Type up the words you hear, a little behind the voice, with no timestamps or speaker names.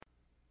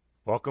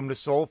Welcome to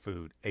Soul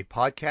Food, a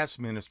podcast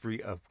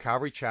ministry of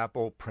Calvary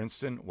Chapel,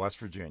 Princeton, West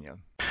Virginia.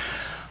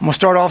 I'm going to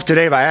start off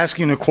today by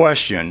asking a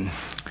question.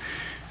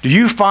 Do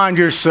you find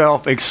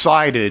yourself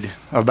excited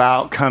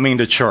about coming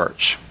to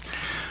church?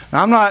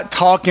 Now, I'm not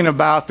talking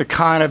about the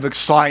kind of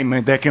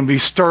excitement that can be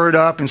stirred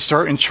up in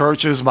certain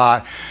churches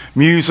by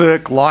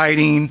music,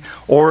 lighting,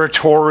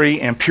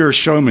 oratory, and pure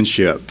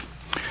showmanship.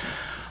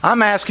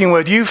 I'm asking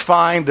whether you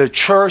find the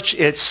church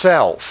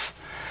itself,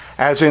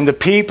 as in the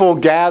people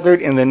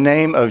gathered in the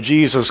name of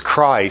Jesus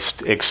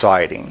Christ,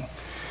 exciting.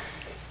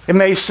 It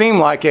may seem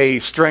like a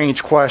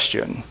strange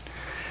question.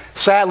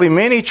 Sadly,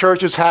 many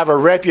churches have a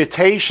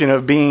reputation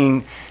of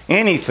being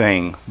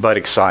anything but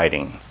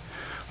exciting.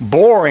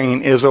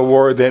 Boring is a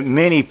word that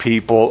many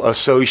people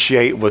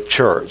associate with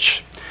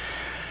church.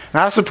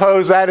 And I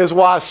suppose that is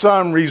why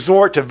some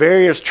resort to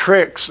various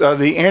tricks of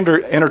the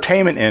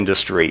entertainment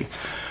industry.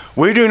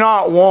 We do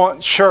not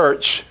want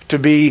church to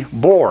be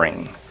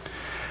boring.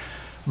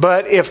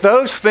 But if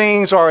those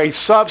things are a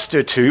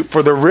substitute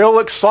for the real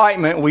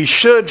excitement we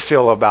should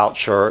feel about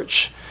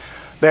church,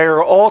 they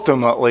are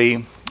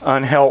ultimately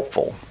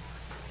unhelpful.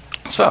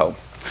 So,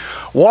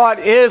 what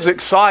is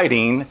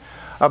exciting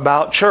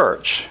about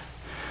church?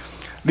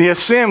 The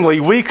assembly,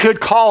 we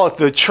could call it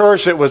the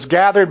church that was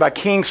gathered by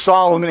King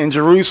Solomon in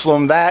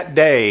Jerusalem that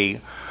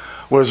day,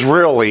 was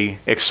really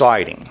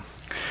exciting.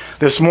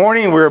 This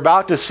morning we're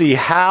about to see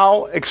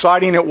how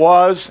exciting it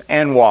was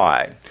and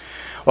why.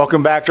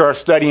 Welcome back to our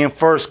study in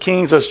 1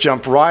 Kings. Let's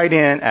jump right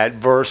in at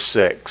verse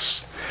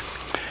 6.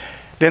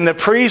 Then the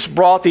priest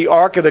brought the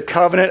ark of the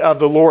covenant of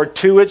the Lord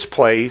to its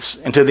place,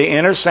 into the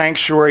inner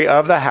sanctuary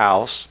of the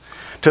house,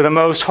 to the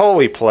most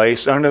holy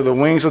place, under the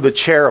wings of the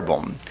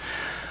cherubim.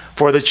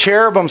 For the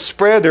cherubim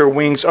spread their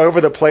wings over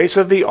the place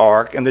of the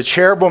ark, and the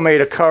cherubim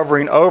made a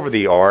covering over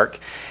the ark,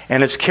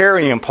 and its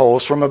carrying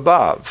poles from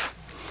above.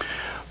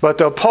 But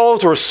the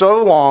poles were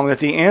so long that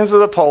the ends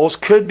of the poles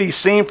could be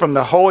seen from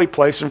the holy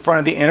place in front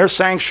of the inner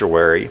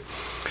sanctuary,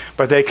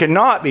 but they could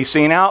not be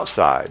seen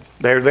outside.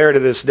 They are there to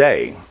this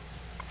day.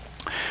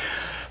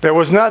 There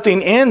was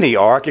nothing in the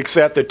ark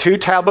except the 2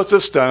 tablets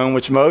of stone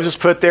which Moses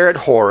put there at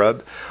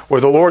Horeb,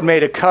 where the Lord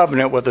made a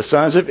covenant with the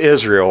sons of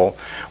Israel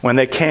when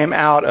they came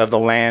out of the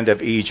land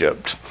of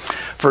Egypt.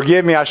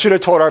 Forgive me, I should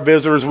have told our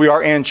visitors we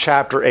are in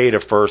chapter 8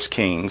 of 1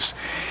 Kings.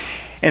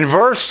 In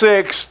verse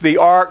 6, the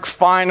ark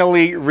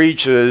finally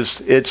reaches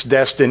its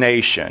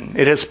destination.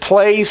 It is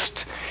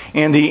placed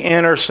in the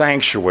inner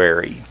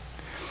sanctuary.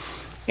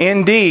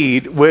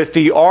 Indeed, with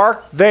the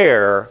ark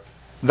there,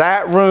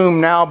 that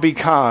room now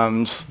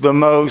becomes the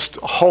most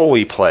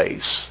holy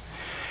place.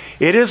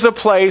 It is the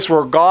place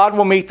where God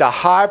will meet the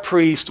high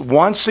priest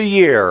once a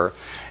year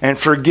and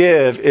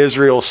forgive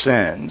Israel's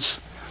sins.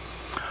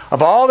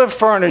 Of all the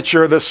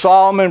furniture that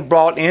Solomon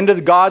brought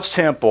into God's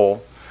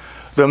temple,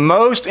 the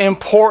most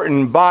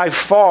important by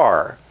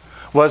far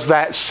was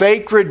that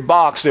sacred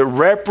box that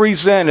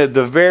represented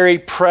the very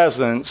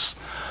presence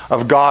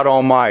of God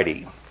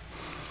Almighty.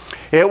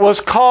 It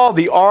was called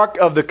the Ark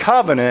of the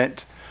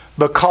Covenant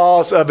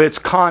because of its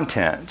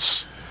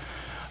contents.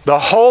 The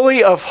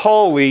Holy of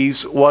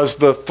Holies was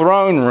the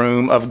throne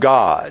room of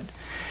God.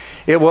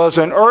 It was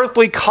an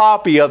earthly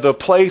copy of the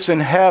place in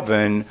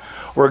heaven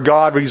where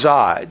God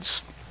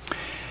resides.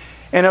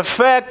 In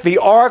effect, the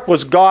ark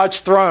was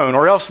God's throne,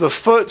 or else the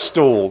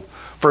footstool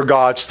for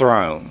God's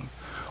throne.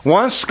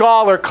 One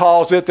scholar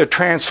calls it the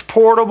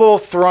transportable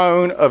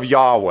throne of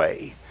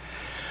Yahweh.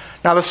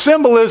 Now, the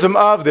symbolism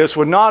of this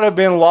would not have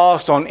been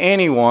lost on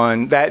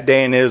anyone that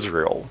day in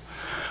Israel.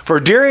 For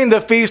during the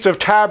Feast of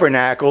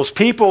Tabernacles,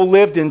 people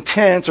lived in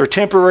tents or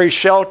temporary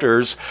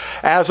shelters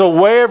as a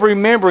way of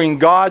remembering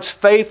God's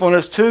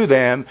faithfulness to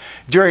them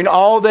during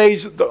all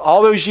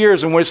those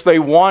years in which they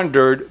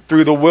wandered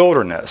through the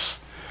wilderness.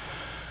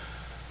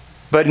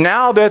 But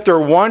now that their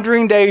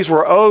wandering days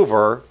were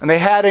over and they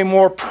had a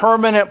more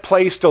permanent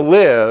place to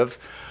live,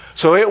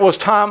 so it was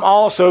time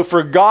also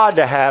for God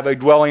to have a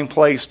dwelling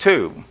place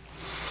too.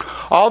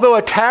 Although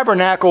a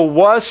tabernacle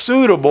was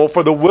suitable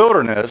for the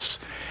wilderness,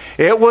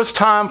 it was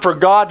time for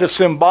God to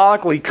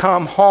symbolically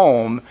come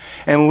home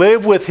and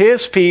live with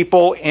His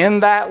people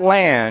in that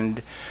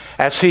land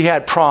as He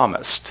had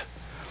promised.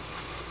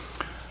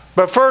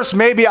 But first,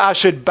 maybe I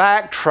should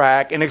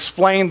backtrack and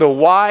explain the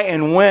why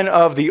and when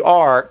of the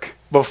ark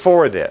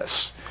before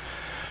this.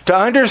 To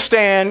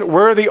understand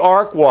where the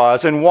ark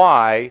was and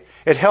why,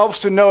 it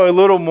helps to know a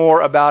little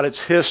more about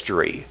its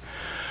history.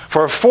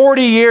 For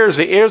 40 years,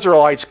 the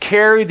Israelites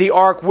carried the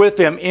ark with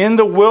them in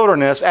the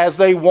wilderness as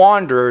they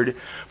wandered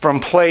from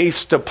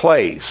place to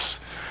place.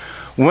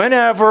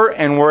 Whenever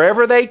and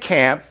wherever they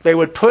camped, they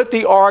would put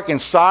the ark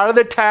inside of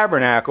the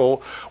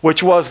tabernacle,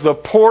 which was the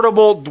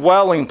portable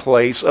dwelling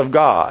place of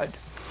God.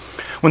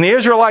 When the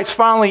Israelites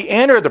finally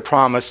entered the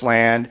Promised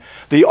Land,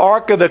 the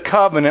Ark of the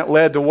Covenant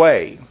led the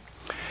way.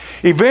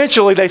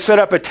 Eventually, they set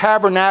up a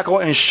tabernacle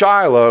in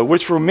Shiloh,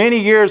 which for many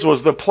years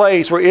was the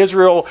place where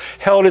Israel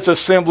held its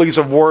assemblies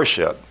of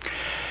worship.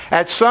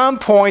 At some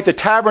point, the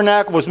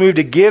tabernacle was moved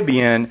to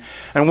Gibeon,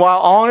 and while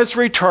on its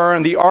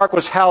return, the ark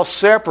was housed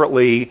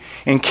separately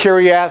in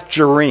Kiriath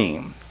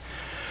Jearim.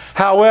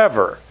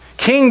 However,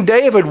 King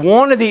David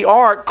wanted the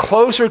ark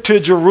closer to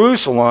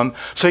Jerusalem,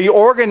 so he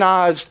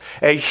organized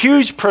a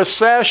huge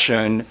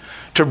procession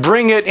to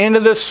bring it into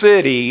the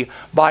city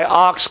by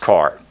ox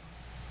cart.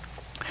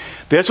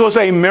 This was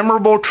a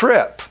memorable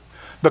trip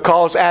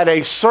because at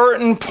a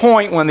certain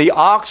point when the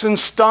oxen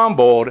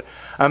stumbled,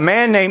 a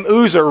man named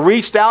Uzzah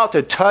reached out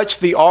to touch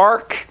the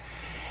ark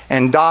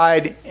and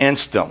died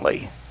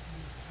instantly.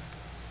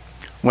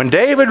 When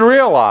David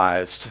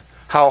realized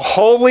how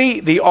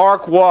holy the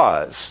ark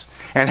was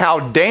and how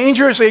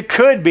dangerous it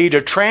could be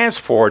to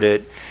transport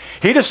it,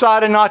 he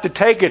decided not to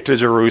take it to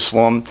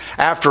Jerusalem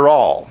after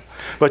all,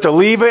 but to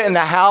leave it in the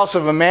house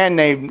of a man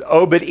named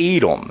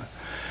Obed-Edom.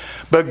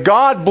 But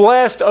God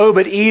blessed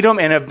Obed-Edom,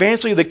 and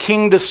eventually the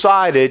king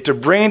decided to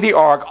bring the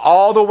ark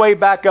all the way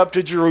back up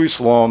to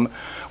Jerusalem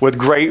with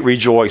great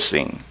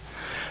rejoicing.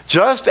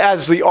 Just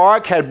as the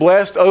ark had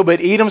blessed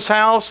Obed-Edom's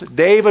house,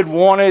 David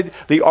wanted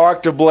the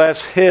ark to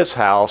bless his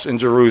house in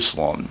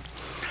Jerusalem.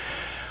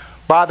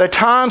 By the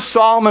time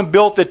Solomon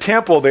built the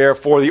temple,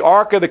 therefore, the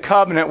Ark of the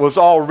Covenant was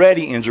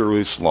already in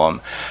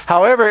Jerusalem.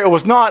 However, it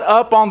was not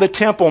up on the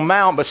Temple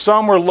Mount, but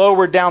somewhere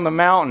lower down the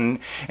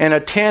mountain in a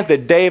tent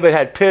that David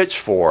had pitched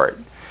for it.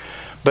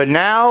 But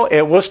now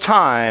it was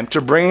time to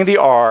bring the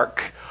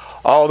Ark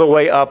all the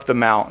way up the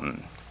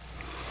mountain.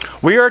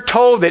 We are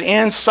told that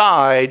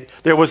inside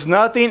there was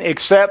nothing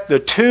except the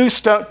two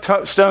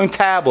stone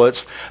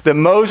tablets that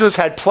Moses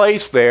had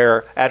placed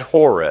there at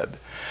Horeb.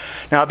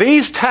 Now,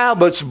 these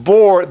tablets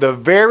bore the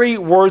very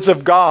words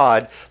of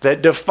God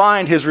that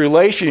defined his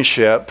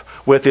relationship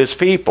with his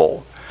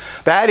people.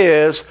 That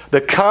is,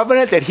 the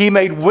covenant that he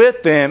made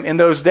with them in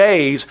those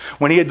days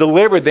when he had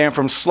delivered them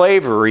from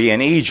slavery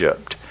in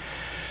Egypt.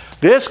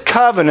 This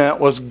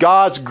covenant was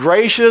God's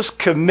gracious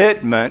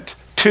commitment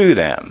to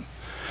them.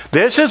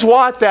 This is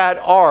what that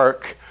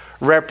ark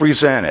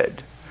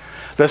represented.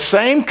 The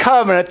same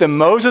covenant that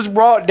Moses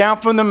brought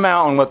down from the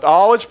mountain with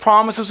all its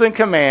promises and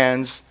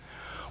commands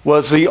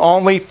was the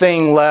only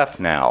thing left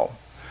now.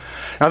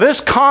 Now,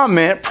 this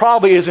comment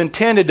probably is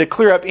intended to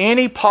clear up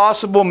any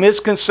possible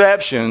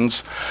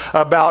misconceptions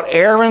about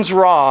Aaron's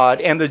rod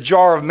and the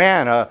jar of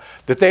manna,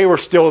 that they were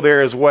still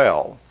there as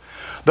well.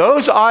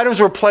 Those items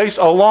were placed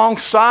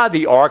alongside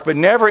the ark, but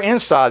never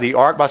inside the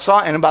ark.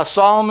 And by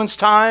Solomon's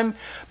time,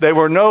 they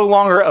were no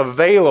longer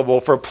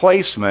available for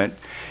placement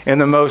in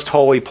the most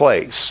holy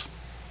place.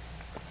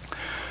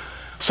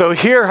 So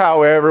here,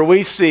 however,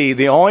 we see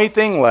the only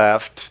thing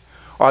left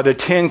are the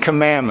 10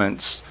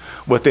 Commandments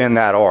within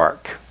that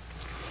ark.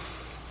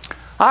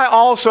 I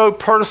also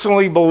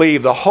personally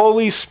believe the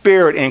Holy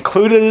Spirit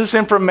included this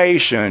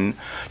information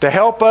to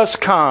help us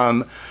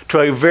come to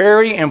a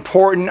very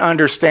important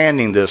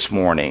understanding this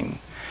morning.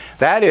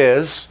 That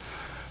is,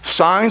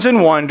 signs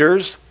and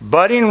wonders,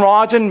 budding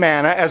rods and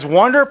manna, as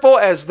wonderful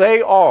as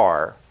they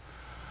are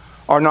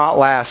not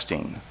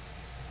lasting.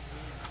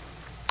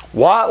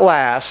 What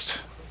lasts,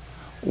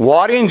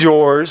 what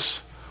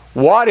endures,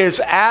 what is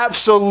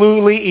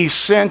absolutely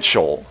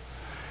essential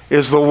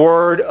is the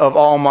Word of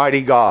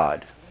Almighty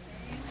God.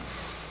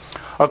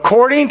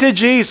 According to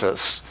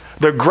Jesus,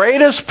 the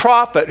greatest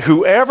prophet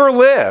who ever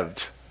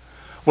lived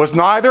was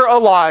neither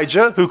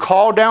Elijah, who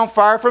called down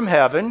fire from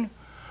heaven,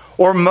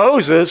 or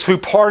Moses, who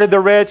parted the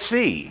Red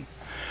Sea.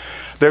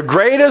 The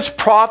greatest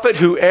prophet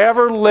who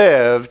ever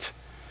lived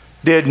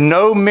did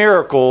no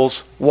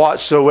miracles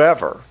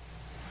whatsoever.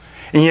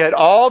 And yet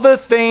all the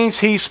things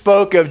he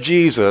spoke of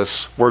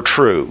Jesus were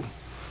true.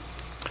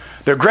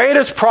 The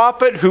greatest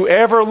prophet who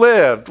ever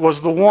lived was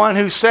the one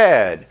who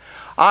said,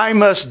 "I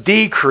must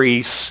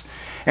decrease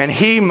and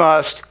he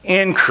must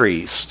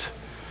increase."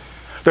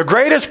 The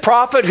greatest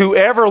prophet who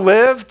ever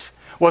lived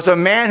was a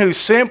man who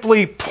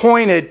simply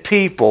pointed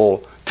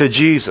people to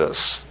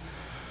Jesus.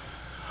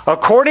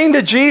 According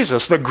to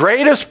Jesus, the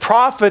greatest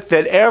prophet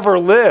that ever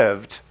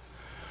lived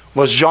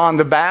was John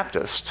the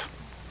Baptist.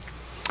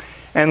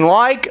 And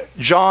like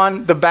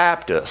John the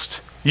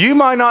Baptist, you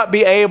might not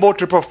be able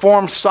to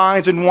perform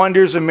signs and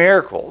wonders and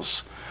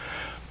miracles,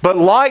 but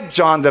like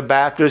John the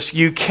Baptist,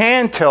 you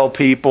can tell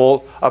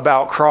people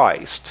about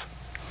Christ.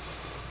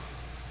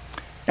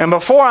 And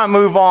before I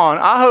move on,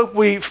 I hope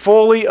we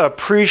fully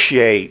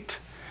appreciate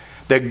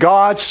that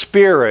God's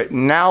Spirit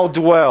now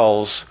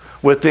dwells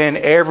within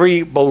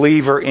every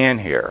believer in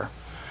here.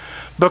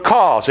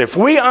 Because if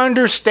we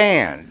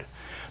understand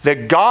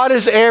that God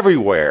is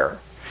everywhere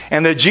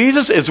and that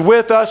Jesus is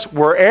with us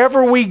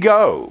wherever we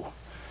go,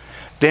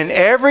 then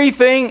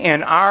everything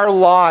in our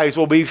lives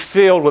will be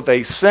filled with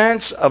a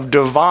sense of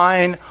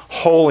divine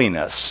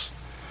holiness.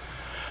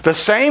 The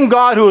same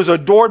God who is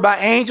adored by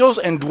angels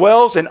and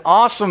dwells in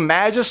awesome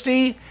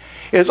majesty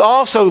is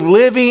also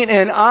living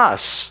in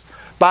us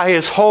by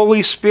His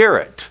Holy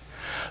Spirit,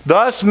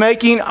 thus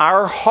making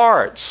our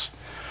hearts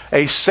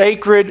a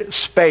sacred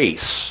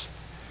space.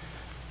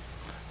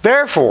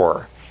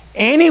 Therefore,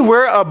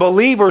 anywhere a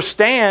believer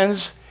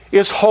stands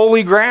is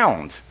holy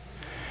ground.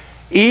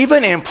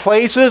 even in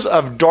places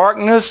of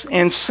darkness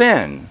and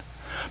sin.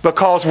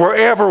 Because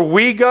wherever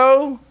we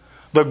go,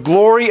 the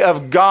glory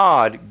of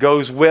God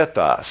goes with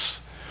us.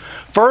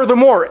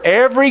 Furthermore,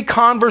 every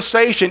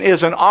conversation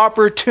is an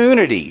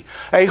opportunity,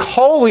 a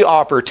holy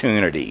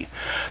opportunity,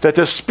 that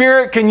the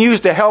Spirit can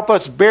use to help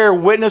us bear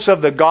witness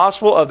of the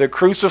gospel of the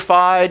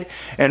crucified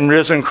and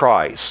risen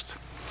Christ.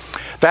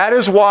 That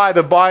is why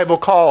the Bible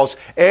calls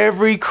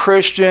every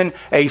Christian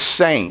a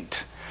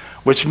saint,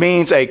 which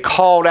means a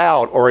called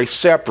out or a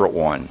separate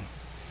one.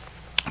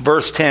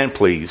 Verse 10,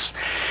 please.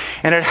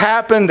 And it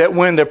happened that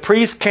when the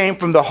priest came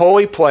from the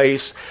holy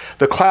place,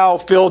 the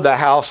cloud filled the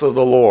house of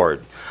the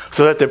Lord,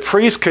 so that the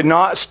priest could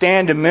not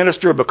stand to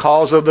minister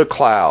because of the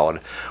cloud,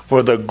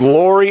 for the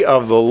glory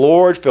of the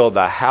Lord filled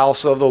the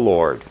house of the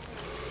Lord.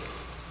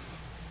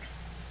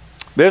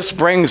 This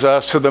brings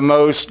us to the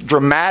most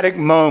dramatic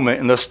moment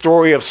in the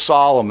story of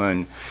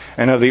Solomon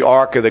and of the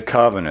Ark of the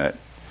Covenant.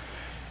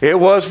 It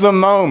was the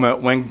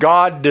moment when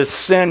God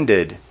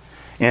descended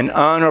in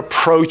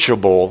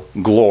unapproachable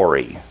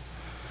glory.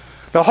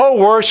 The whole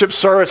worship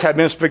service had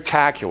been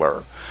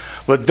spectacular,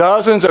 with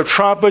dozens of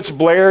trumpets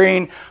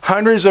blaring,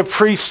 hundreds of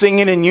priests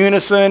singing in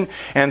unison,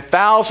 and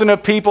thousands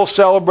of people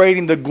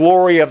celebrating the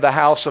glory of the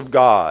house of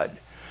God.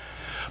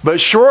 But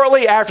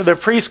shortly after the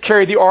priests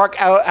carried the ark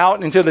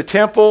out into the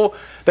temple,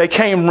 they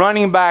came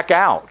running back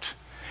out.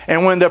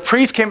 And when the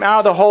priests came out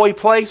of the holy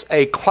place,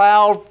 a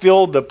cloud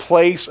filled the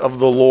place of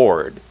the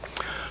Lord,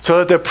 so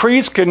that the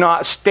priests could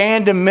not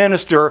stand to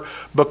minister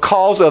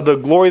because of the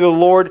glory of the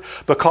Lord,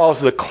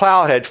 because the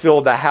cloud had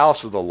filled the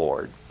house of the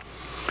Lord.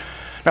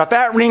 Now, if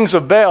that rings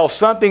a bell,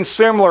 something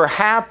similar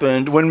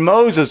happened when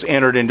Moses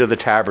entered into the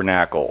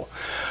tabernacle.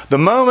 The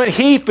moment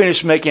he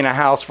finished making a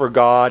house for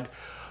God,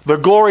 the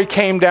glory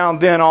came down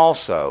then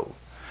also.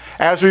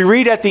 As we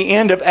read at the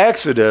end of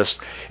Exodus,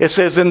 it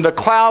says, "And the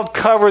cloud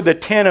covered the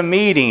tent of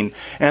meeting,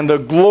 and the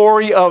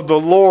glory of the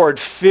Lord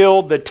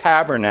filled the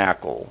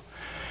tabernacle."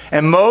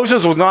 And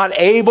Moses was not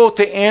able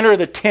to enter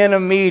the tent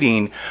of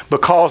meeting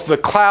because the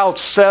cloud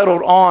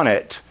settled on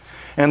it,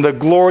 and the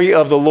glory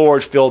of the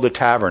Lord filled the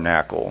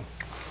tabernacle.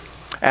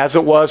 As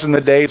it was in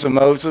the days of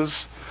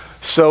Moses,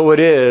 so it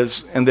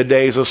is in the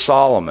days of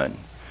Solomon.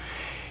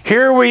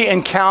 Here we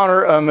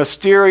encounter a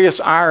mysterious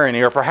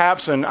irony, or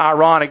perhaps an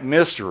ironic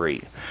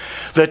mystery.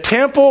 The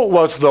temple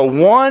was the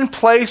one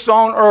place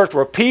on earth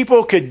where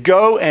people could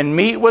go and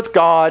meet with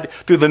God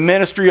through the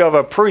ministry of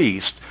a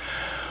priest.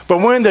 But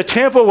when the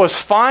temple was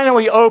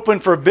finally open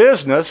for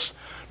business,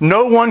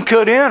 no one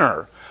could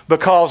enter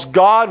because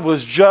God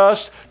was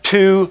just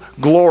too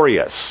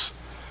glorious.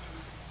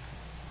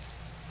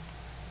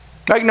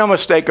 Make no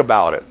mistake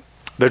about it.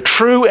 The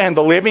true and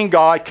the living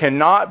God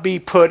cannot be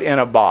put in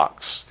a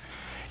box.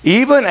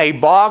 Even a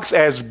box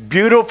as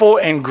beautiful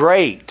and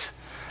great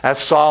as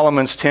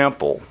Solomon's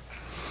temple.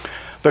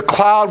 The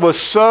cloud was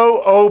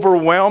so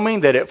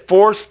overwhelming that it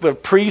forced the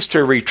priest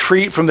to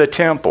retreat from the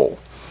temple.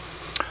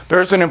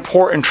 There's an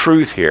important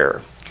truth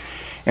here,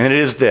 and it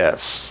is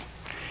this.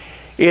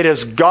 It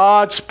is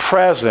God's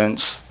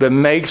presence that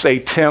makes a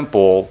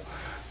temple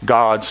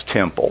God's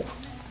temple.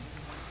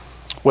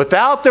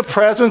 Without the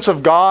presence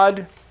of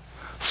God,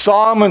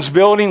 Solomon's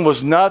building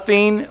was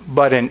nothing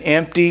but an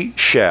empty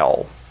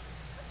shell.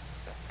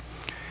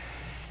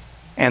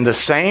 And the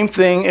same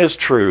thing is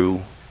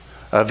true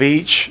of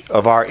each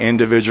of our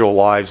individual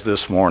lives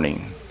this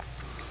morning.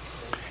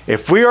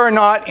 If we are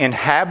not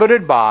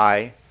inhabited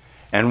by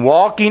and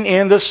walking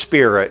in the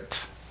Spirit,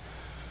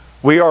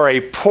 we are a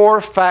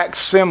poor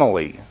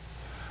facsimile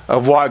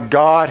of what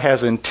God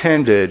has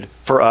intended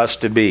for us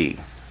to be.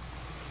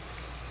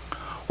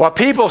 What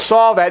people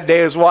saw that day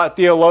is what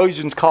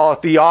theologians call a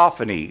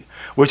theophany,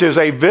 which is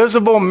a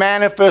visible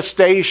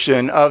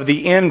manifestation of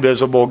the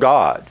invisible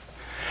God.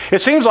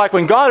 It seems like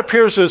when God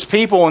appears to his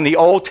people in the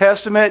Old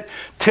Testament,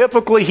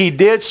 typically he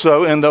did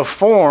so in the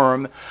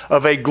form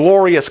of a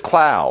glorious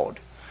cloud.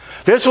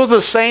 This was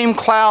the same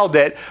cloud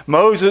that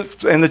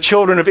Moses and the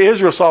children of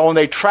Israel saw when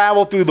they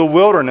traveled through the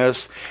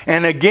wilderness,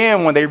 and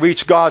again when they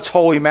reached God's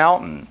holy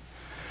mountain.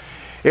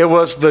 It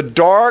was the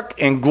dark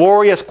and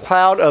glorious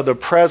cloud of the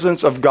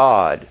presence of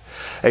God,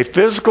 a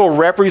physical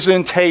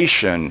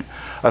representation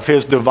of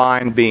his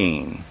divine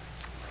being.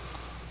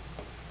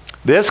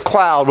 This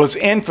cloud was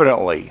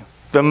infinitely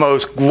the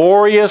most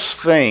glorious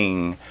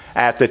thing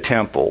at the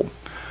temple,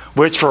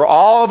 which for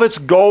all of its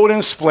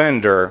golden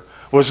splendor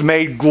was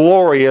made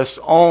glorious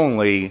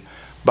only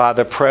by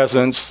the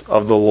presence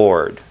of the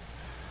Lord.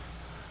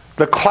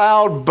 The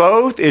cloud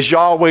both is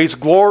Yahweh's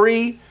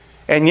glory,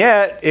 and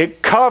yet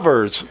it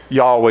covers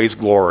Yahweh's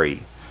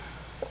glory.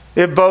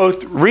 It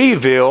both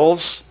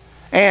reveals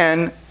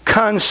and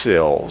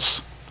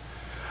conceals.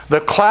 The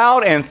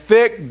cloud and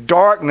thick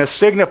darkness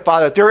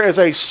signify that there is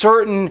a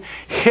certain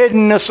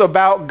hiddenness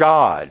about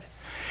God.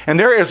 And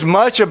there is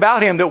much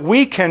about him that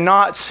we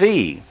cannot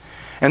see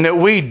and that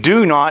we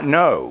do not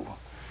know.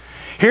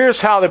 Here's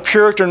how the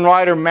Puritan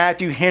writer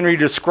Matthew Henry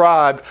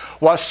described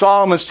what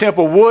Solomon's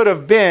temple would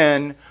have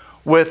been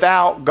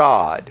without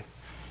God.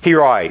 He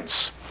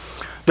writes,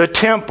 "The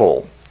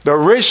temple, though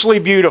richly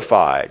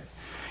beautified,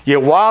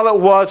 Yet while it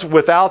was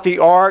without the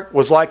ark,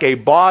 was like a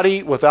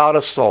body without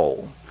a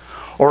soul,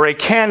 or a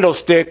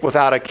candlestick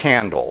without a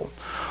candle,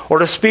 or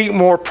to speak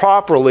more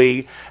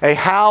properly, a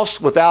house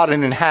without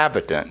an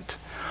inhabitant.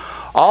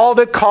 All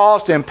the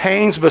cost and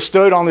pains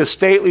bestowed on this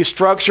stately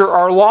structure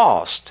are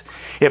lost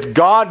if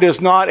God does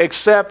not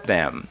accept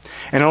them.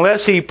 And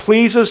unless he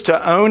pleases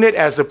to own it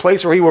as the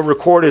place where he will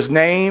record his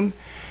name,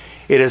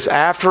 it is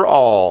after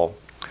all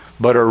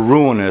but a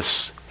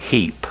ruinous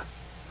heap.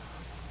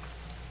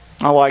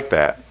 I like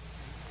that.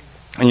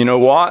 And you know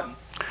what?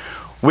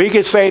 We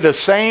could say the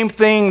same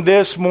thing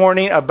this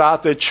morning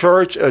about the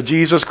Church of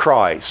Jesus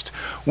Christ.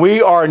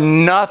 We are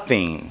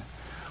nothing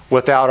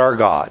without our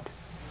God.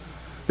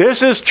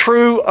 This is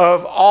true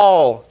of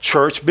all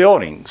church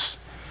buildings.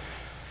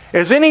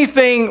 Is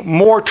anything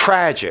more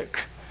tragic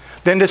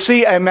than to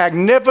see a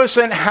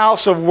magnificent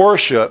house of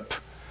worship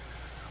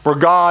where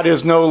God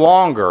is no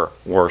longer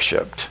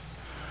worshiped,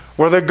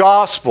 where the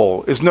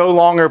gospel is no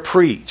longer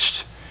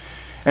preached,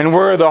 and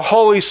where the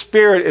Holy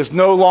Spirit is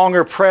no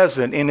longer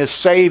present in his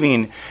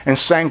saving and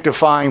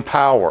sanctifying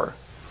power?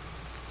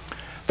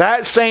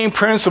 That same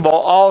principle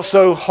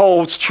also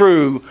holds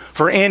true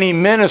for any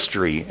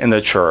ministry in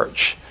the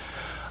church.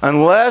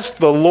 Unless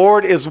the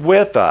Lord is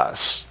with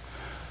us,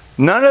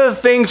 none of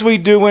the things we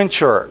do in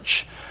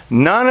church,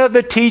 none of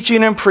the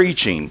teaching and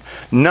preaching,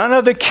 none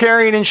of the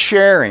caring and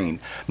sharing,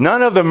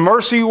 none of the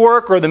mercy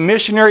work or the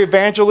missionary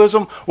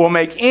evangelism will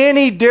make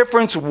any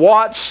difference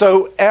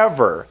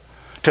whatsoever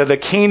to the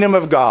kingdom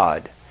of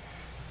God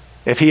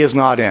if he is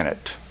not in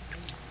it.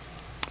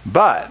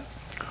 But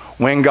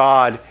when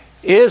God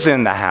is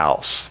in the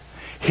house,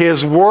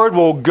 his word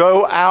will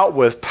go out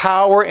with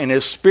power and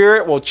his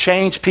spirit will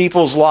change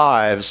people's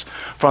lives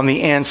from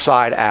the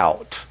inside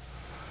out.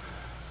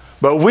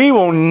 But we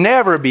will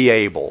never be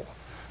able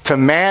to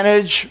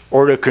manage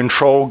or to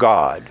control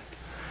God.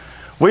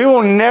 We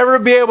will never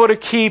be able to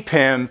keep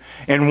him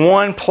in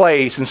one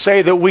place and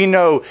say that we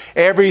know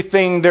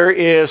everything there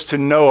is to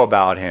know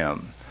about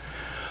him.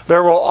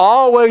 There will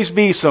always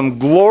be some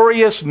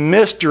glorious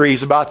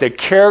mysteries about the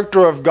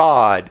character of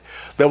God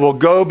that will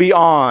go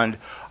beyond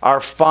our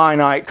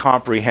finite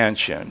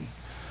comprehension.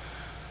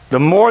 The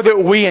more that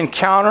we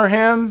encounter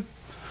him,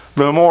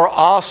 the more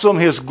awesome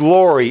his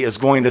glory is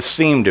going to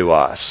seem to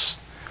us.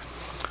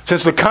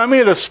 Since the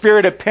coming of the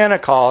Spirit at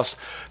Pentecost,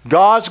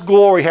 God's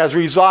glory has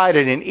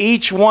resided in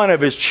each one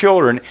of his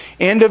children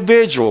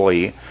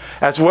individually,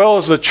 as well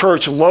as the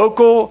church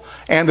local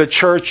and the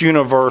church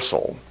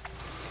universal.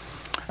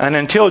 And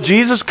until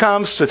Jesus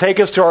comes to take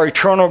us to our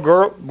eternal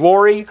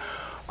glory,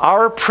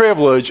 our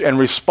privilege and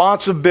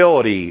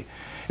responsibility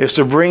is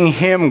to bring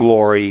him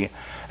glory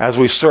as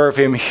we serve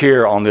him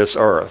here on this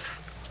earth.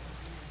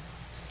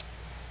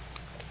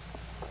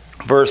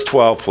 Verse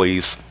 12,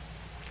 please.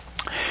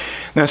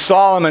 Then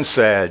Solomon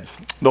said,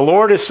 "The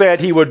Lord has said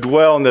he would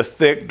dwell in the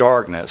thick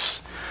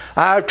darkness.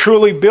 I have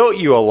truly built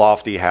you a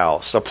lofty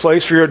house, a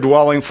place for your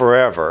dwelling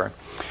forever."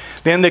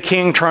 Then the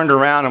king turned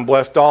around and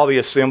blessed all the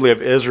assembly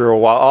of Israel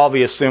while all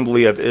the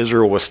assembly of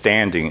Israel was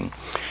standing.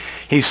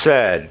 He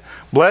said,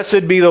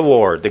 "Blessed be the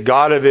Lord, the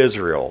God of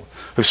Israel,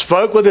 who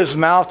spoke with his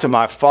mouth to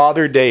my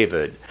father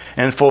David,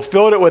 and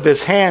fulfilled it with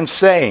his hand,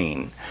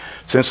 saying,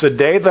 Since the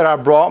day that I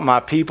brought my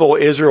people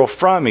Israel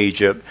from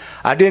Egypt,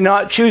 I did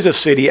not choose a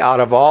city out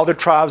of all the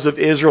tribes of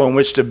Israel in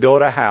which to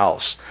build a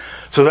house,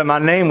 so that my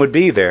name would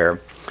be there.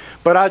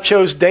 But I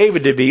chose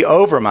David to be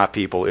over my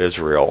people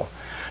Israel.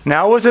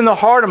 Now it was in the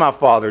heart of my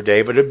father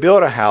David to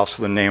build a house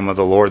for the name of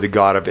the Lord, the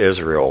God of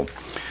Israel.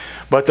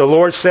 But the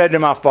Lord said to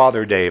my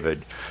father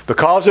David,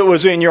 Because it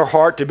was in your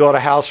heart to build a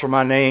house for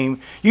my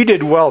name, you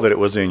did well that it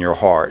was in your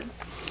heart.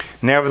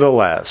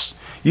 Nevertheless,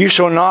 you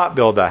shall not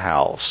build a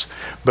house,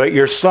 but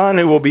your son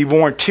who will be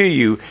born to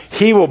you,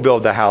 he will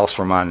build the house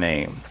for my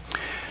name.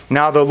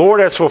 Now the Lord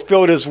has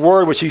fulfilled his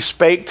word which he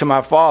spake to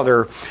my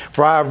father,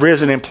 for I have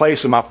risen in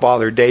place of my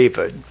father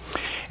David.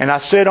 And I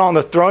sit on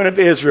the throne of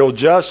Israel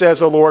just as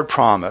the Lord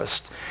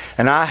promised.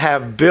 And I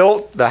have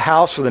built the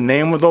house for the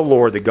name of the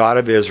Lord, the God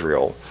of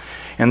Israel.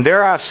 And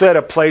there I set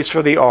a place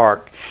for the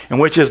ark, in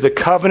which is the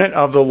covenant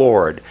of the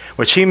Lord,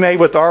 which he made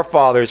with our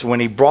fathers when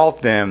he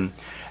brought them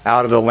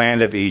out of the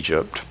land of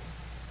Egypt.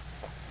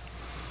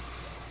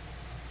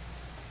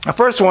 I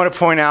first want to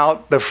point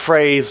out the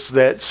phrase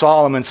that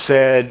Solomon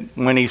said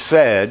when he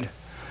said,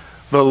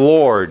 "The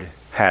Lord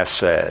has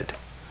said."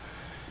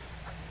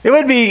 It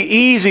would be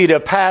easy to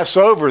pass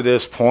over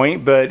this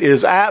point, but it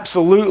is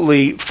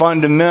absolutely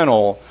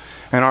fundamental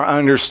in our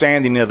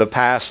understanding of the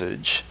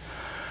passage.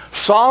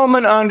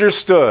 Solomon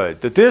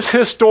understood that this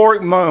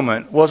historic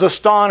moment was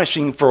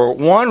astonishing for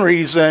one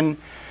reason,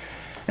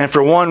 and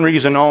for one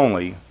reason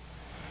only,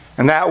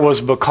 and that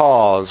was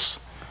because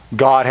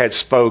God had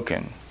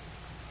spoken.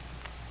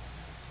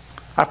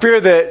 I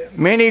fear that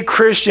many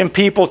Christian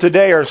people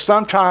today are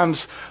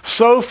sometimes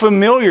so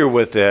familiar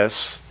with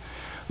this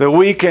that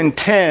we can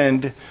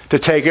tend to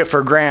take it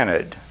for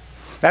granted.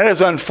 That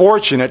is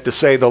unfortunate, to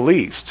say the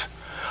least.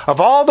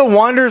 Of all the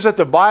wonders that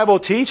the Bible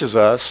teaches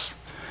us,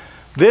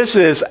 this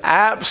is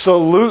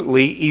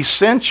absolutely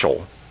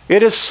essential.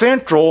 It is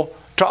central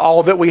to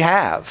all that we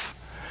have.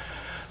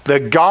 The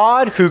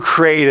God who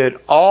created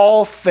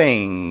all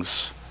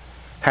things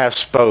has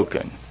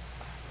spoken.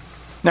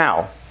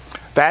 Now,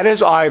 that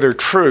is either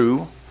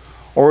true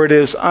or it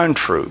is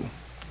untrue.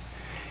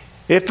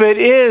 If it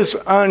is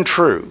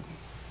untrue,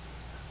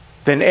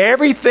 then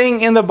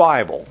everything in the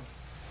Bible,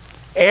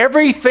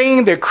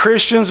 everything that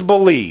Christians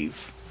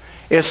believe,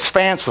 is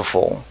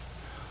fanciful.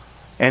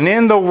 And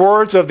in the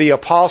words of the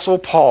Apostle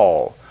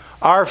Paul,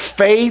 our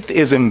faith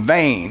is in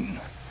vain,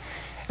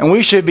 and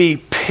we should be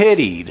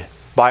pitied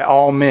by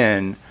all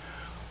men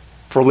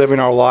for living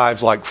our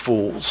lives like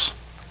fools.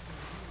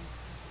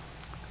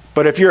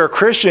 But if you're a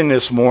Christian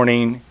this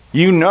morning,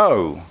 you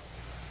know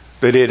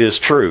that it is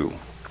true.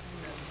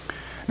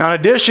 Now, in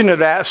addition to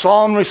that,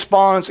 Solomon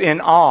responds in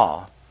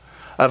awe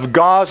of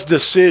God's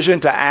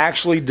decision to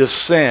actually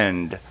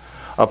descend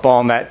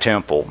upon that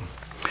temple.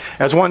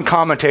 As one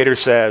commentator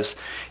says,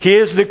 He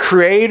is the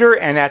Creator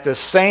and at the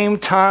same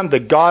time the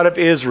God of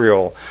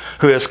Israel,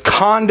 who has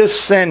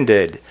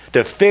condescended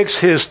to fix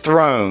His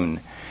throne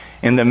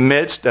in the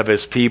midst of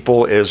His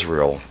people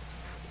Israel.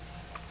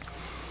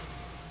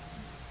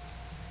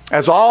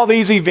 As all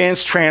these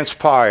events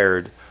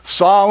transpired,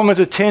 Solomon's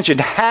attention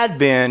had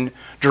been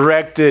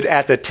directed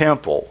at the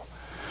temple.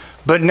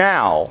 But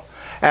now,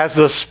 as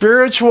the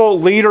spiritual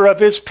leader of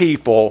his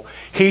people,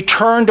 he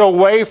turned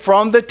away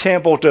from the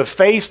temple to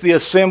face the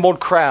assembled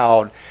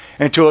crowd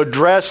and to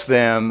address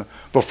them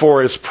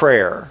before his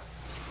prayer.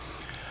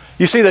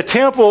 You see, the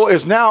temple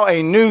is now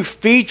a new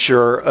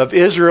feature of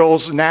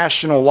Israel's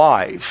national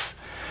life.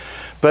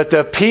 But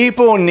the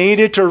people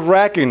needed to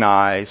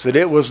recognize that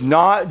it was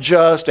not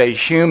just a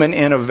human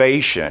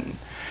innovation.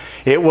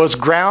 It was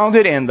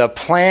grounded in the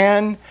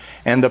plan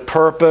and the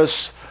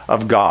purpose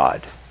of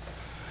God.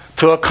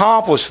 To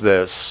accomplish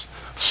this,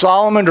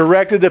 Solomon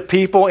directed the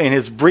people in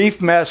his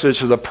brief message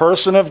to the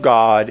person of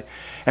God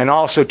and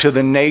also to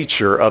the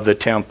nature of the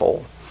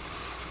temple.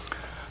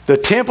 The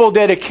temple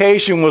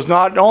dedication was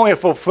not only a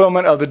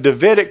fulfillment of the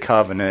Davidic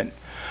covenant,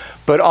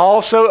 but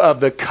also of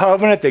the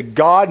covenant that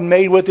God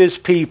made with His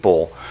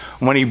people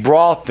when He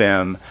brought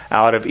them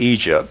out of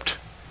Egypt.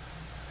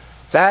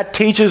 That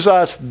teaches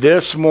us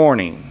this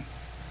morning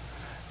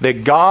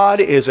that God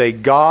is a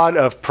God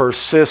of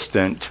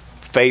persistent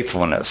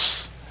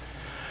faithfulness.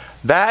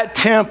 That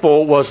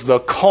temple was the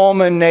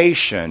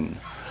culmination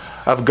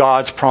of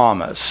God's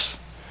promise.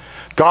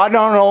 God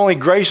not only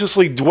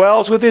graciously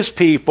dwells with His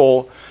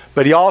people,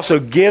 but He also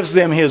gives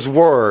them His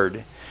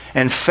word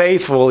and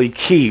faithfully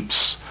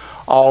keeps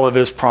all of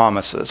His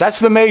promises. That's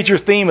the major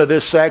theme of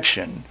this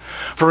section.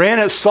 For in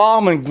it,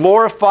 Solomon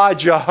glorified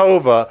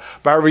Jehovah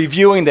by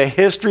reviewing the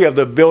history of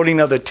the building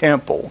of the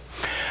temple.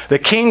 The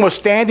king was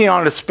standing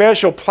on a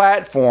special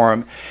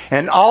platform,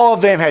 and all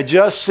of them had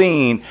just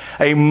seen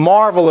a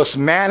marvelous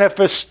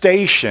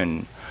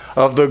manifestation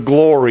of the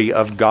glory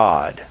of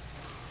God.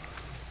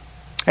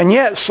 And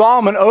yet,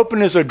 Solomon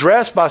opened his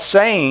address by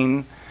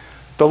saying,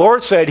 the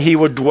Lord said He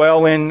would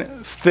dwell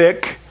in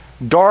thick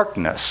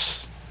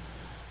darkness.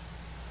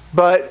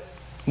 But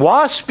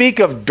why speak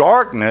of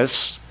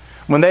darkness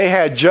when they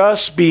had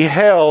just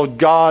beheld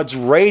God's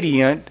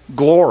radiant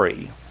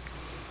glory?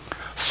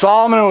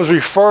 Solomon was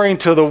referring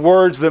to the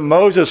words that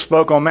Moses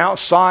spoke on Mount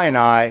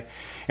Sinai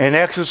in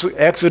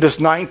Exodus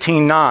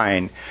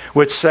 19:9,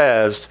 which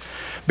says,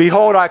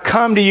 Behold, I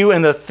come to you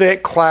in the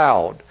thick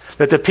cloud,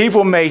 that the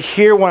people may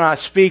hear when I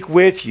speak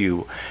with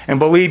you and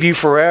believe you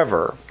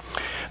forever.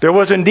 There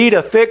was indeed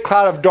a thick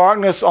cloud of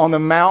darkness on the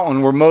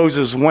mountain where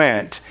Moses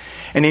went,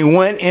 and he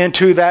went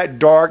into that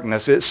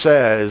darkness, it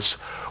says,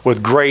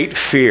 with great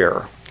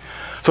fear.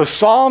 So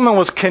Solomon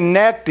was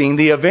connecting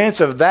the events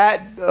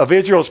of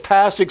Israel's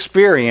past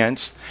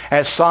experience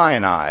at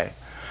Sinai.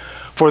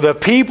 For the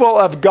people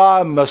of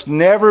God must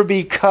never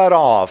be cut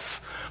off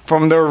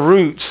from their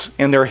roots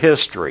in their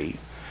history.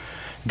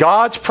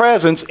 God's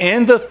presence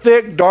in the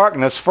thick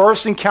darkness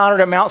first encountered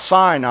at Mount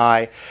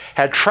Sinai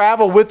had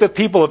traveled with the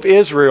people of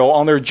Israel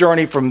on their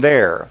journey from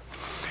there.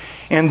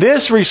 In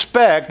this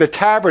respect, the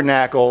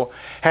tabernacle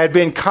had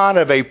been kind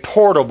of a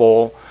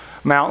portable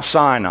Mount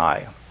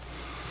Sinai.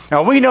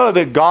 Now, we know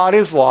that God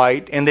is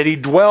light and that He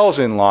dwells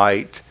in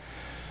light,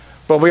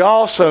 but we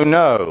also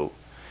know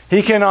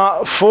He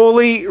cannot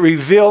fully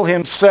reveal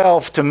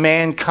Himself to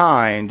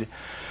mankind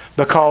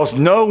because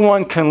no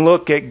one can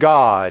look at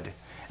God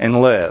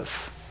and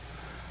live.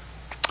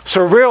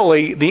 So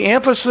really, the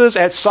emphasis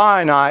at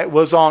Sinai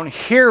was on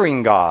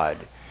hearing God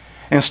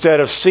instead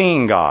of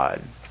seeing God,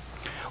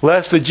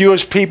 lest the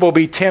Jewish people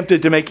be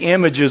tempted to make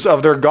images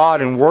of their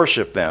God and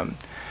worship them.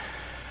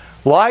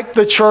 Like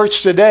the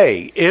church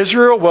today,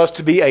 Israel was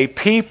to be a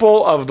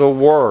people of the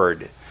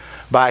Word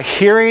by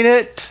hearing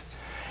it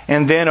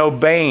and then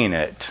obeying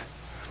it.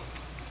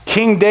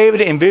 King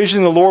David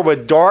envisioned the Lord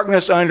with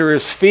darkness under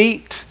His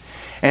feet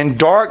and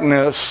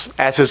darkness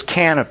as His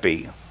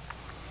canopy.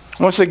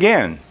 Once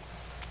again,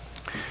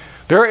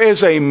 there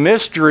is a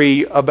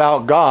mystery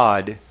about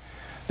God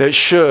that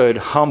should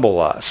humble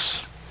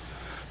us,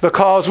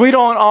 because we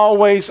don't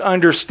always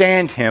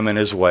understand Him and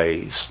His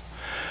ways.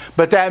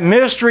 But that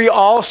mystery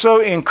also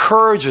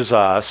encourages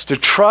us to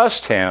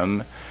trust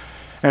Him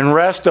and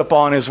rest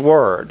upon His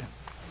Word.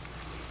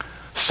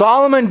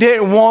 Solomon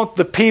didn't want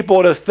the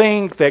people to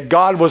think that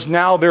God was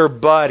now their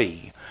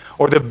buddy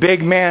or the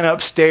big man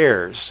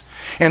upstairs,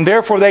 and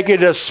therefore they could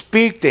just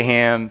speak to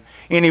Him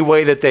any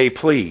way that they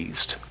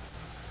pleased.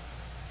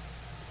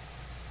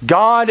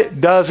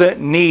 God doesn't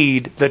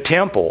need the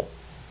temple,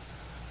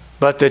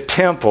 but the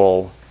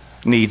temple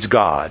needs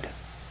God.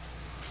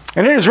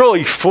 And it is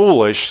really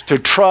foolish to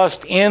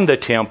trust in the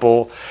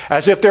temple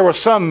as if there was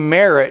some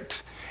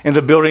merit in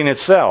the building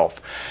itself.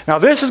 Now,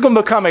 this is going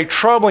to become a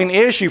troubling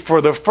issue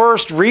for the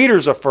first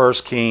readers of 1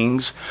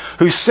 Kings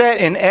who sat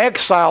in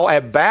exile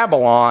at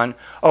Babylon,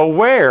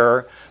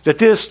 aware that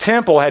this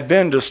temple had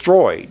been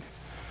destroyed.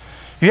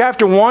 You have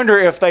to wonder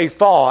if they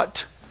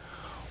thought,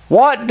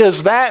 what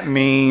does that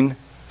mean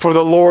for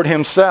the Lord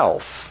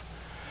Himself?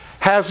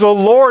 Has the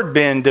Lord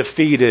been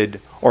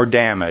defeated or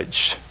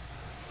damaged?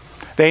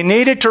 They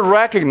needed to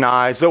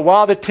recognize that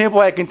while the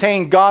temple had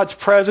contained God's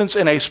presence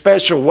in a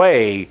special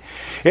way,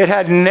 it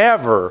had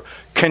never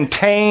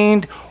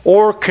contained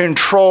or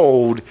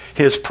controlled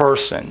His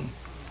person.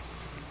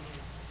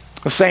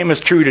 The same is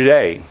true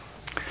today.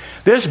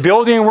 This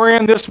building we're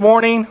in this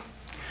morning,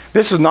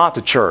 this is not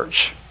the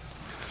church.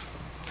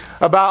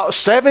 About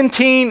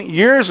 17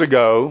 years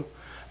ago,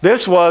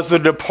 this was the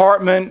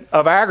Department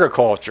of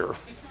Agriculture.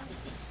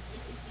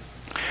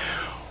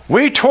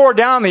 We tore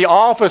down the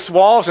office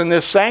walls in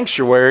this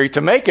sanctuary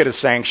to make it a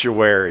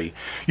sanctuary.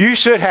 You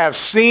should have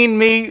seen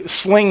me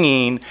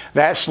slinging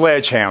that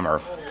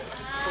sledgehammer.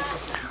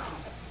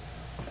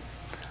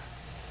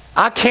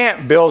 I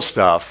can't build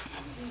stuff,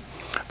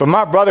 but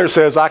my brother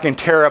says I can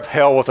tear up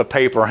hell with a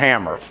paper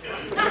hammer.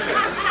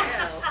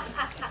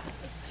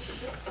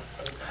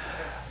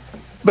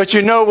 But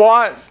you know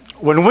what?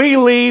 When we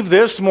leave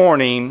this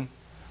morning,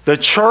 the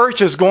church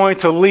is going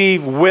to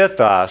leave with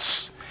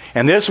us.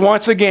 And this,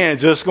 once again,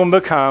 is just going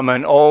to become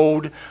an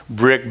old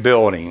brick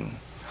building.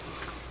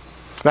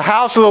 The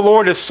house of the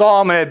Lord that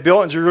Solomon had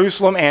built in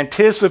Jerusalem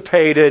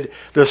anticipated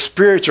the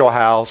spiritual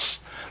house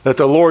that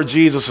the Lord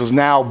Jesus is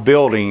now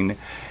building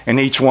in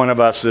each one of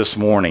us this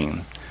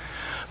morning.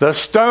 The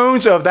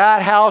stones of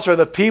that house are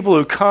the people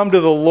who come to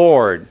the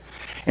Lord.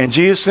 And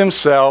Jesus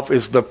Himself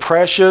is the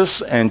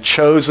precious and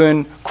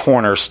chosen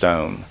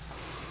cornerstone.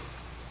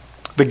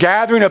 The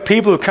gathering of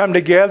people who come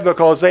together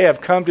because they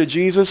have come to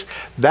Jesus,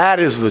 that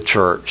is the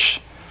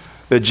church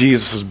that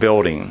Jesus is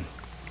building.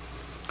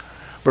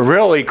 But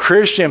really,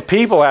 Christian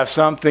people have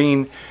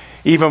something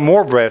even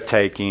more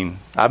breathtaking.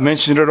 I've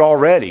mentioned it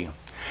already.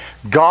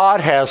 God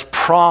has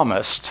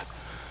promised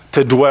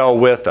to dwell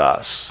with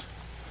us.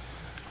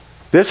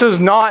 This is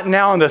not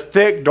now in the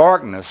thick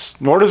darkness,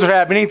 nor does it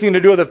have anything to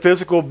do with a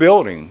physical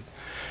building.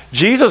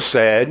 Jesus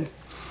said,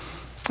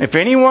 "If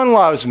anyone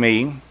loves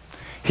me,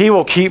 he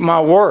will keep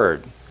my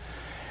word,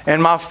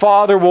 and my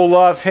Father will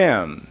love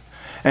him,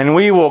 and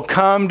we will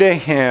come to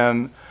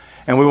him,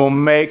 and we will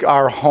make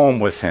our home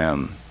with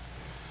him."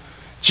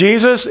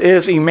 Jesus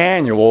is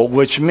Emmanuel,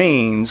 which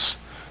means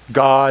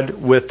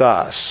God with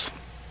us.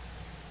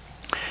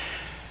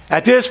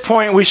 At this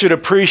point, we should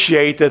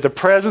appreciate that the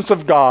presence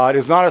of God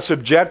is not a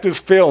subjective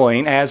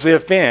feeling as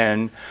if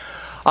in,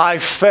 I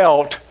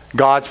felt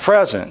God's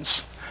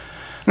presence.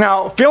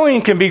 Now,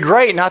 feeling can be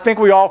great, and I think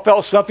we all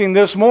felt something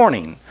this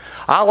morning.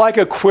 I like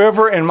a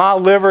quiver in my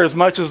liver as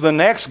much as the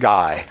next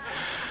guy.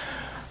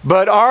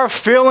 But our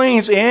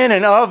feelings in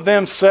and of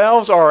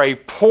themselves are a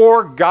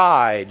poor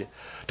guide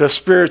to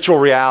spiritual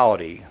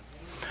reality.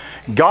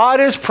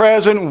 God is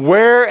present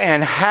where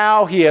and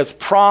how He has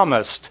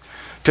promised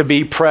to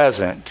be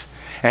present.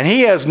 And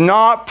He has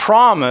not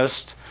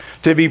promised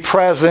to be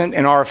present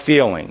in our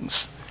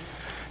feelings.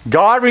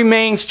 God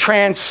remains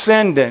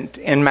transcendent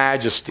in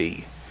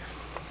majesty.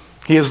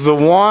 He is the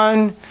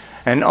one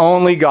and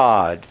only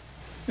God,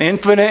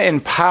 infinite in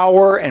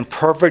power and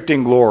perfect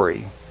in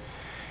glory.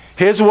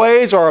 His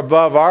ways are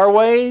above our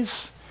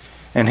ways,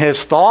 and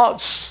His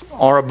thoughts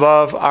are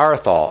above our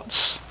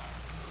thoughts.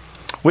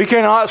 We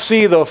cannot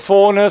see the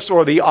fullness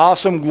or the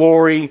awesome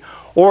glory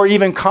or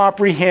even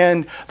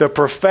comprehend the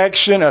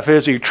perfection of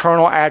His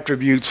eternal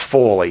attributes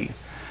fully.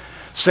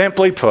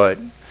 Simply put,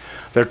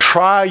 the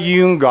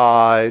triune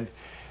God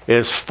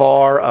is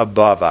far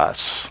above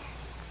us.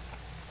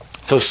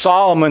 So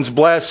Solomon's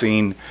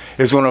blessing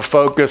is going to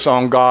focus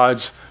on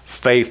God's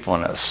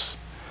faithfulness.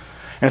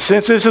 And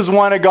since this is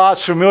one of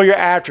God's familiar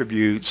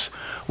attributes,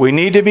 we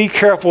need to be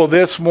careful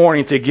this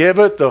morning to give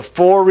it the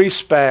full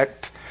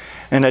respect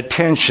and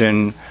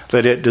attention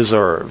that it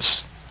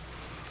deserves.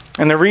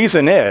 And the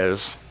reason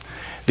is,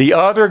 the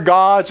other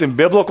gods in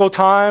biblical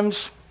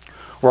times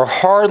were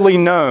hardly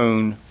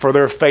known for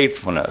their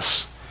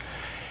faithfulness.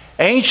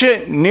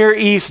 Ancient Near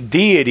East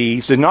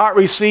deities did not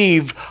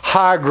receive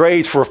high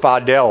grades for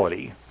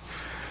fidelity.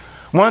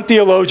 One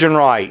theologian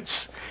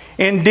writes,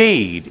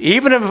 "Indeed,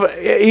 even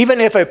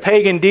if a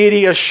pagan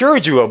deity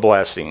assured you a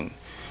blessing,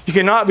 You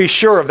cannot be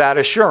sure of that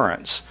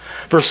assurance.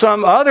 For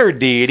some other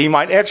deity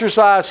might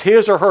exercise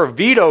his or her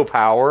veto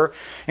power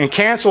and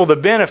cancel the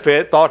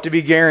benefit thought to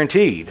be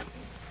guaranteed.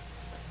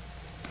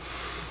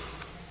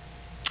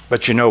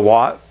 But you know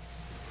what?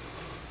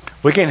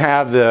 We can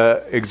have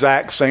the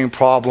exact same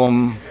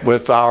problem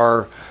with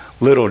our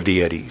little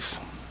deities.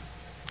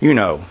 You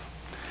know,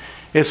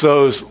 it's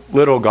those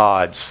little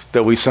gods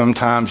that we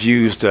sometimes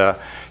use to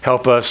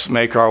help us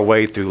make our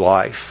way through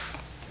life.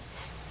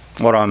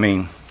 What do I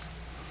mean?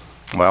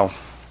 Well,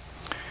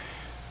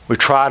 we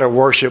try to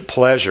worship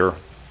pleasure,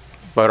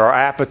 but our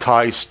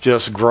appetites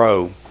just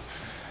grow,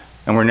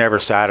 and we're never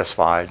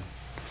satisfied.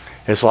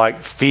 It's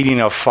like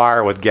feeding a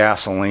fire with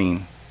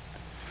gasoline.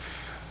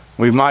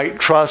 We might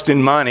trust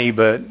in money,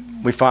 but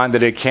we find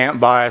that it can't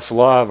buy us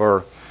love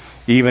or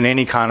even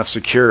any kind of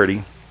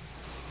security.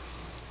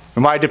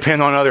 We might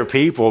depend on other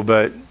people,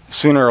 but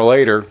sooner or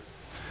later,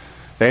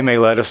 they may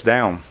let us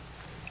down.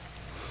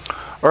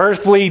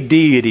 Earthly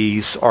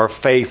deities are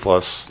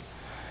faithless,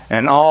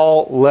 and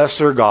all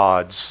lesser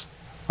gods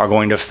are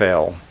going to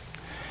fail.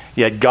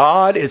 Yet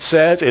God, it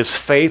says, is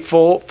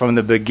faithful from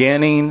the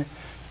beginning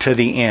to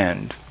the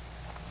end.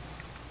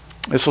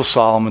 This was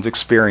Solomon's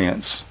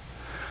experience.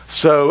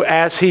 So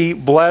as he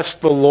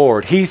blessed the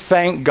Lord, he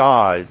thanked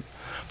God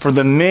for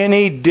the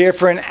many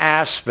different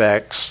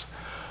aspects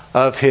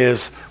of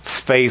his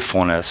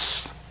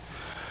faithfulness.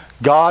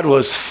 God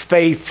was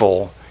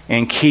faithful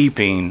in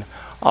keeping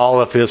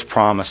all of his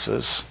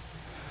promises.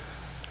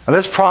 Now,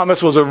 this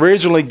promise was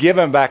originally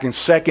given back in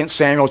 2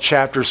 Samuel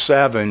chapter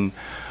 7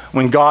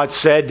 when God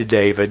said to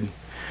David,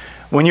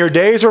 "When your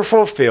days are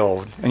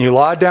fulfilled and you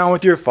lie down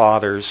with your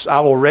fathers, I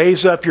will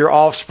raise up your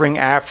offspring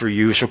after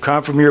you, who shall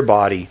come from your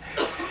body,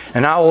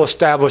 and I will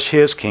establish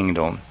his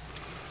kingdom.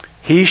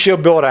 He shall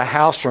build a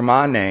house for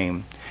my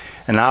name,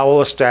 and I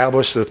will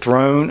establish the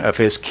throne of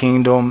his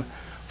kingdom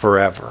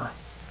forever."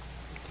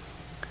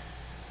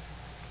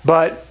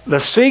 But the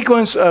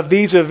sequence of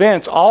these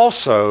events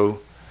also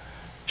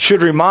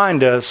should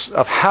remind us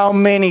of how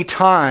many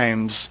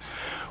times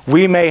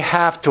we may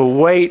have to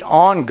wait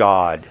on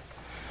God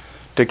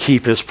to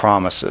keep his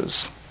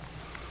promises.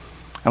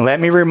 And let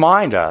me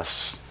remind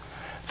us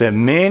that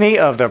many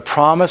of the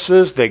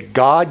promises that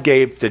God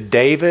gave to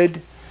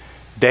David,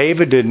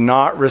 David did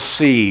not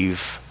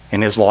receive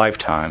in his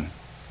lifetime.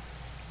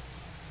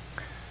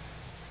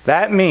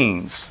 That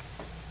means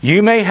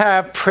you may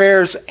have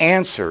prayers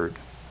answered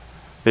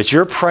that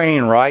you're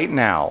praying right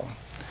now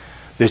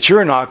that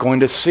you're not going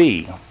to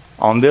see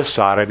on this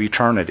side of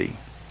eternity.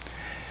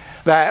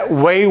 That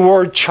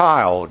wayward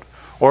child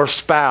or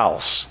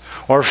spouse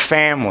or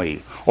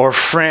family or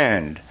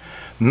friend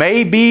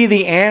may be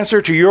the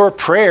answer to your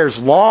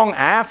prayers long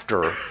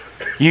after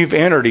you've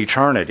entered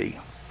eternity.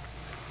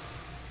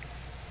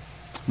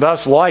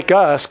 Thus, like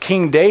us,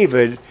 King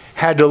David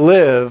had to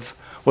live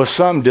with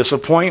some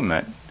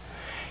disappointment.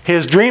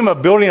 His dream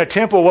of building a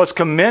temple was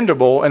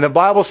commendable, and the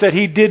Bible said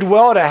he did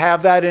well to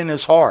have that in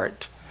his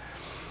heart.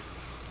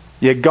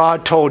 Yet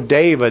God told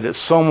David that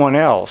someone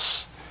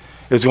else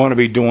is going to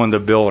be doing the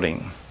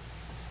building.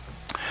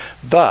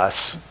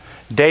 Thus,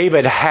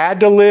 David had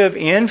to live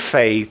in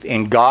faith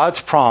in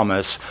God's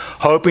promise,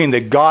 hoping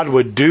that God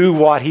would do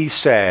what he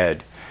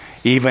said,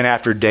 even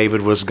after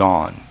David was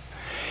gone.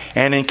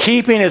 And in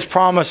keeping his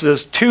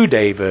promises to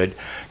David,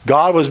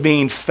 God was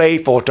being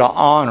faithful to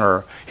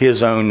honor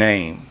his own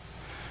name.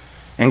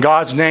 And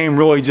God's name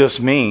really just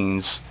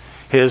means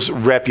his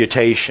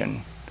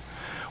reputation.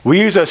 We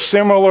use a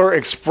similar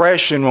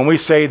expression when we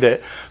say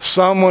that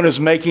someone is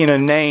making a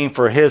name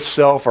for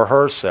himself or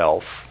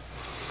herself.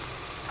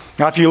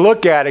 Now, if you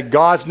look at it,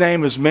 God's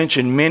name is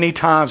mentioned many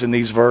times in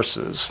these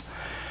verses.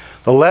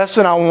 The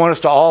lesson I want us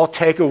to all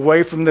take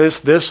away from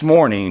this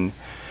morning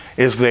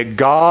is that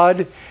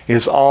God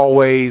is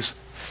always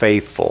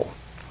faithful.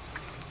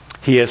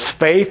 He is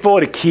faithful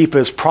to keep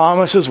his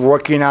promises,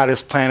 working out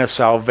his plan of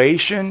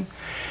salvation.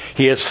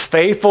 He is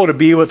faithful to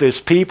be with his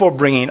people,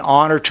 bringing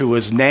honor to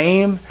his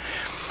name.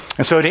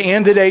 And so to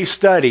end today's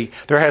study,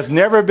 there has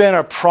never been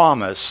a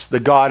promise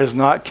that God has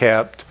not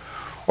kept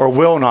or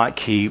will not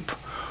keep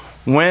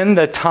when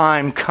the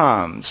time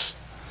comes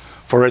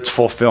for its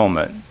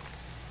fulfillment.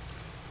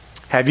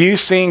 Have you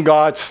seen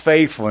God's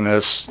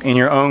faithfulness in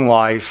your own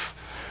life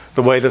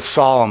the way that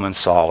Solomon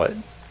saw it?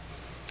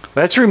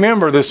 Let's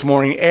remember this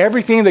morning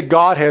everything that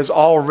God has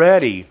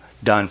already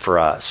done for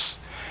us.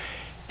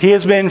 He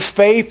has been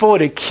faithful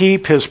to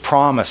keep his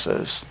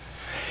promises.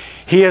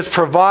 He has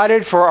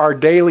provided for our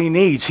daily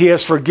needs. He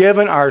has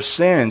forgiven our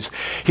sins.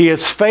 He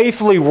is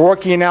faithfully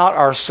working out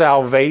our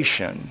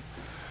salvation.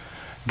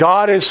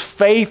 God is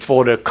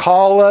faithful to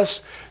call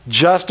us,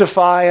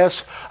 justify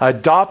us,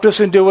 adopt us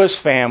into his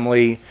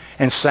family,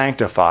 and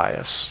sanctify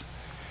us.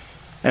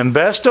 And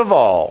best of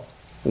all,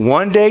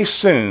 one day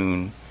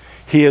soon,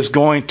 he is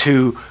going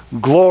to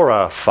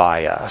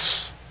glorify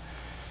us.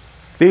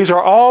 These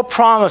are all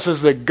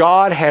promises that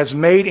God has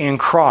made in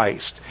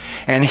Christ,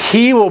 and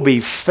he will be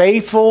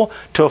faithful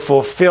to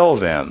fulfill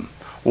them.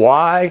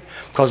 Why?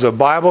 Because the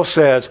Bible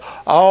says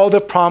all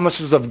the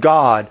promises of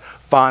God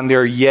find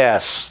their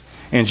yes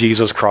in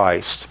Jesus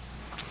Christ.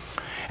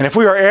 And if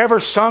we are ever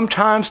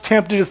sometimes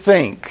tempted to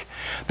think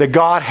that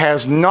God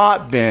has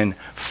not been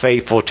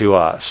faithful to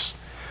us,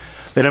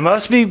 then it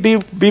must be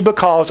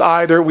because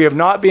either we have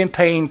not been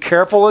paying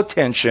careful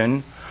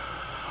attention,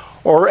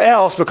 or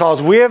else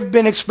because we have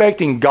been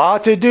expecting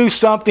God to do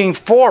something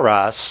for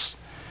us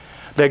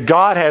that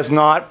God has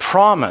not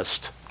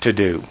promised to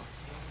do.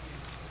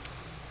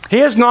 He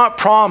has not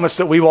promised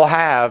that we will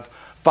have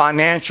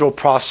financial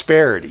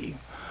prosperity,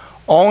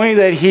 only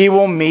that He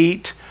will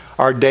meet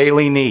our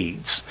daily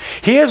needs.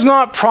 He has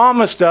not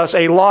promised us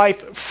a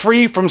life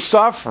free from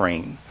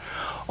suffering,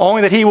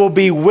 only that He will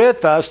be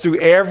with us through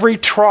every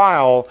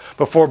trial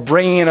before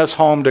bringing us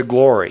home to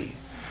glory.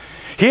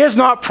 He has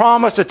not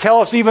promised to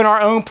tell us even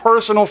our own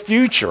personal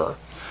future,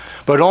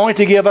 but only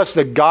to give us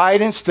the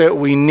guidance that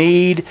we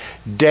need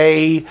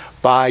day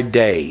by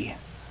day.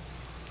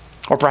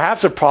 Or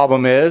perhaps the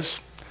problem is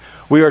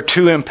we are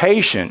too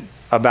impatient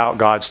about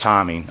God's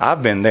timing.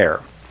 I've been there.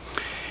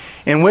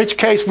 In which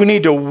case we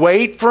need to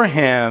wait for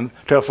Him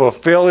to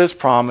fulfill His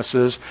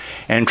promises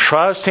and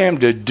trust Him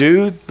to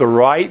do the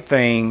right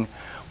thing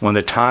when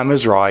the time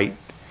is right,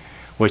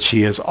 which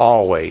He is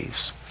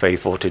always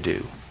faithful to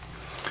do.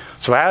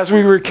 So as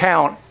we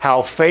recount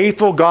how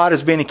faithful God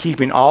has been in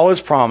keeping all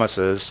His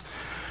promises,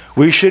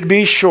 we should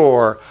be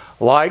sure,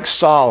 like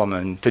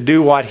Solomon, to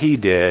do what he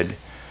did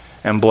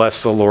and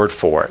bless the Lord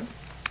for it.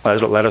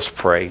 Let us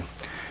pray.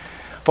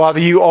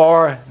 Father, You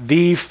are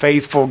the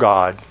faithful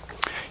God.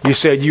 You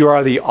said You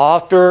are the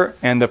author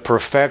and the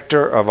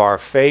perfecter of our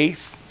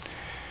faith.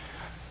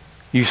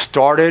 You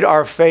started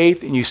our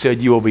faith, and You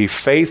said You will be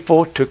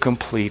faithful to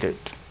complete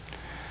it.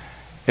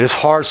 It is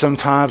hard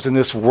sometimes in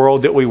this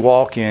world that we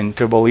walk in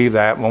to believe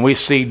that when we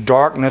see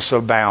darkness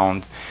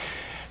abound,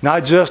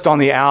 not just on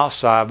the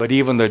outside, but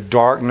even the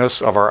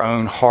darkness of our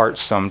own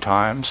hearts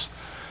sometimes.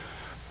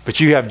 But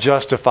You have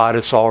justified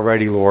us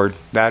already, Lord.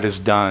 That is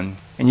done.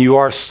 And You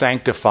are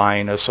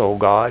sanctifying us, O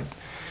God.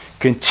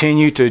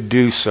 Continue to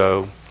do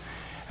so.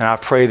 And I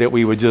pray that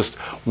we would just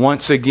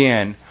once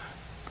again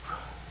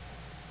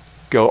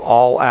go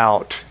all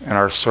out in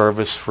our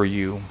service for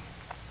You.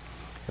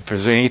 If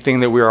there's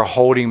anything that we are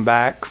holding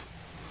back,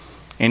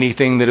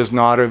 anything that is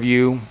not of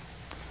You,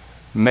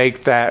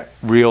 make that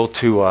real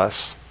to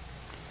us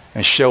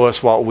and show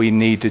us what we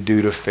need to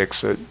do to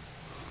fix it.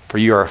 For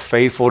You are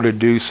faithful to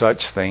do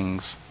such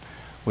things.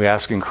 We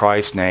ask in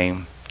Christ's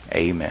name,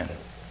 amen.